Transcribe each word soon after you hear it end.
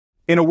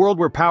In a world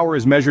where power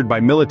is measured by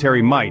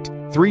military might,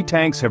 three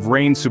tanks have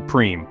reigned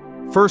supreme.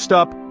 First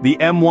up, the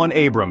M1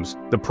 Abrams,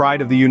 the pride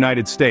of the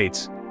United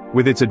States.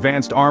 With its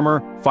advanced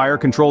armor, fire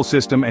control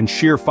system, and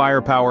sheer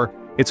firepower,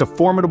 it's a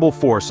formidable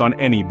force on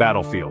any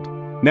battlefield.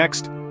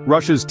 Next,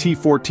 Russia's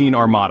T-14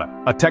 Armata,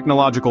 a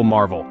technological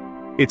marvel.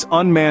 Its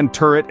unmanned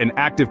turret and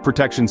active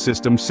protection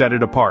system set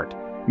it apart,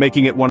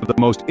 making it one of the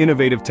most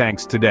innovative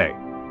tanks today.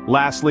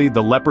 Lastly,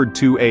 the Leopard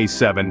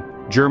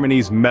 2A7,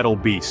 Germany's metal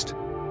beast.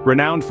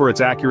 Renowned for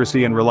its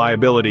accuracy and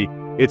reliability,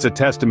 it's a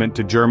testament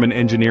to German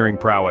engineering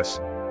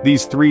prowess.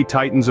 These three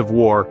titans of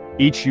war,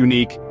 each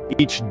unique,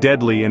 each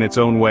deadly in its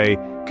own way,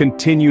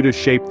 continue to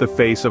shape the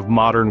face of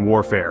modern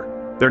warfare.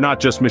 They're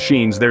not just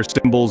machines, they're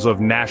symbols of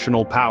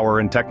national power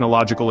and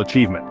technological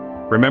achievement.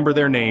 Remember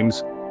their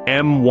names: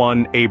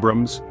 M1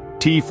 Abrams,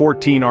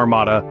 T-14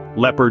 Armata,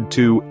 Leopard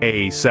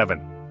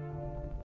 2A7.